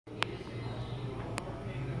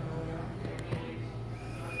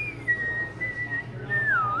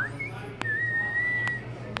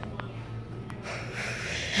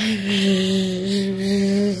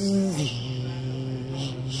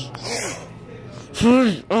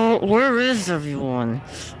Where is everyone?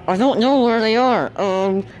 I don't know where they are.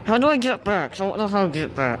 How do I get back? I don't know how to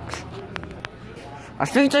get back. I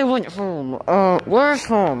think they went home. Where's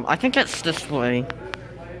home? I think it's this way.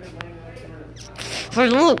 Hey,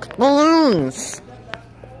 look! Balloons!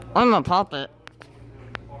 I'm a puppet.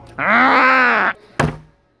 Ah!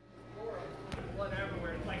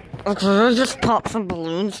 Okay, I just popped some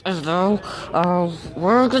balloons as though,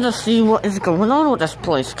 we're gonna see what is going on with this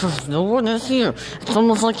place, cause no one is here. It's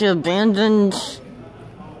almost like an abandoned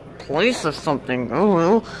place or something. Oh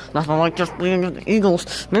well, nothing like just being with the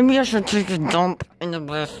Eagles. Maybe I should take a dump in the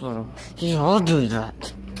bathroom. Yeah, I'll do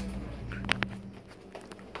that.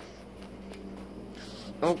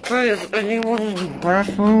 Okay, is anyone in the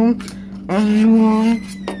bathroom? Anyone?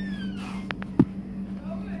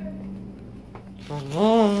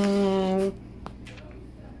 Hello?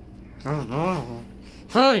 Hello?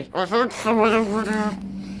 Hey, I heard someone over there.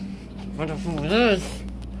 Whatever it is.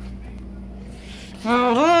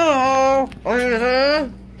 Hello? Are you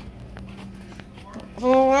there?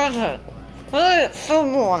 Who is it? Hey, it's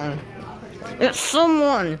someone. It's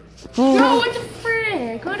someone. Who... No, what the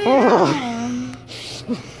frick? What are you doing?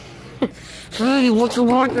 Hey, what you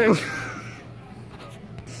watching?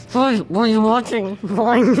 Hey, what are you watching?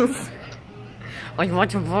 Vines? Are you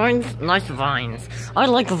watching Vines? Nice Vines. I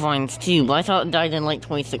like Vines too, but I thought it died in like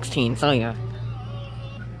 2016, so yeah.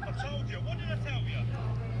 I told you, what did I tell you?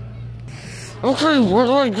 Okay, what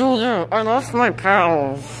do I do there? I lost my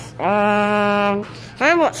pals.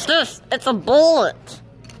 Hey, what's this? It's a bullet.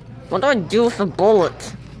 What do I do with the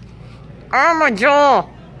bullet? Ah, my jaw!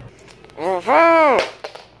 Oh,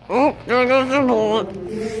 oh, there goes the bullet.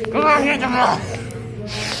 Come on, get the bullet.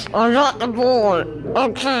 I got the bullet.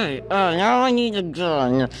 Okay, now I need a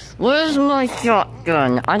gun. Where's my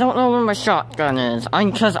shotgun? I don't know where my shotgun is.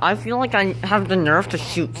 Cause I feel like I have the nerve to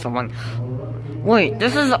shoot someone. Wait,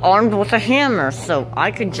 this is armed with a hammer, so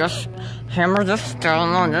I could just hammer this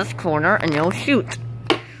stone on this corner and it'll shoot.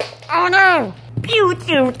 Oh no! Pew,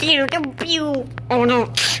 pew, pew, pew, pew. Oh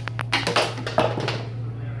no.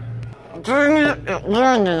 Dang it, it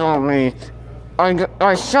landed on me.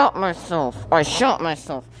 I shot myself. I shot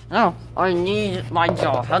myself. Now, I need my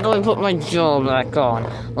jaw. How do I put my jaw back on?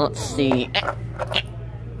 Let's see.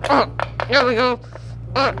 There we go.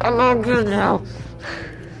 I'm all good now.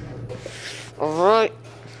 Alright.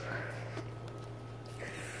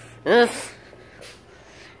 This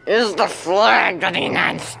is the flag of the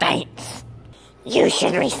United States. You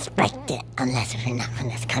should respect it, unless you're not from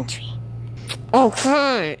this country.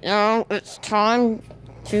 Okay, now it's time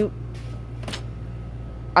to...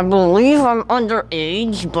 I believe I'm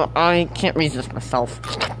underage, but I can't resist myself.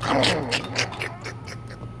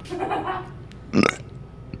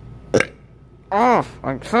 Oh,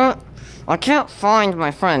 I can't find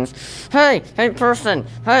my friends. Hey person,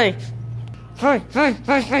 hey. Hey.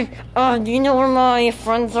 Do you know where my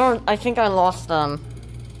friends are? I think I lost them.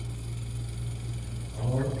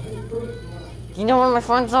 Do you know where my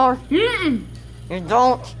friends are? Mm-mm. You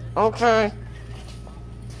don't? Okay.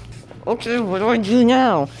 Okay, what do I do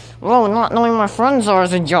now? Well, not knowing my friends are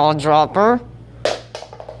is a jaw dropper.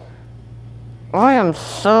 I am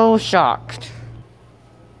so shocked.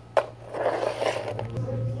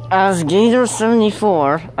 As GATOR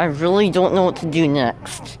 74, I really don't know what to do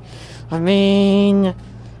next. I mean,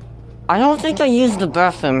 I don't think I used the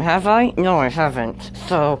bathroom, have I? No, I haven't.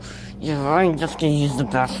 So, yeah, I'm just gonna use the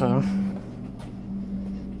bathroom.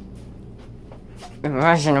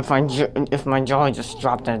 Imagine if my jaw just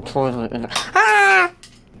dropped in the toilet and... Ah!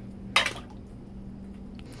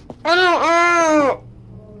 Oh!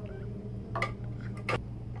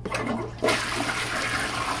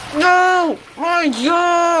 No! My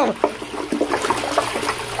jaw!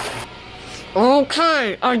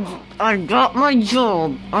 Okay, I got my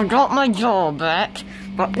jaw. I got my jaw back.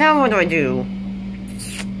 But now what do?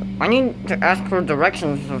 I need to ask for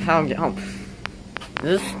directions of how to get home.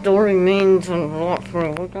 This door remains unlocked for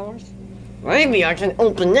what hours? Maybe I can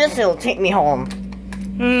open this, it'll take me home.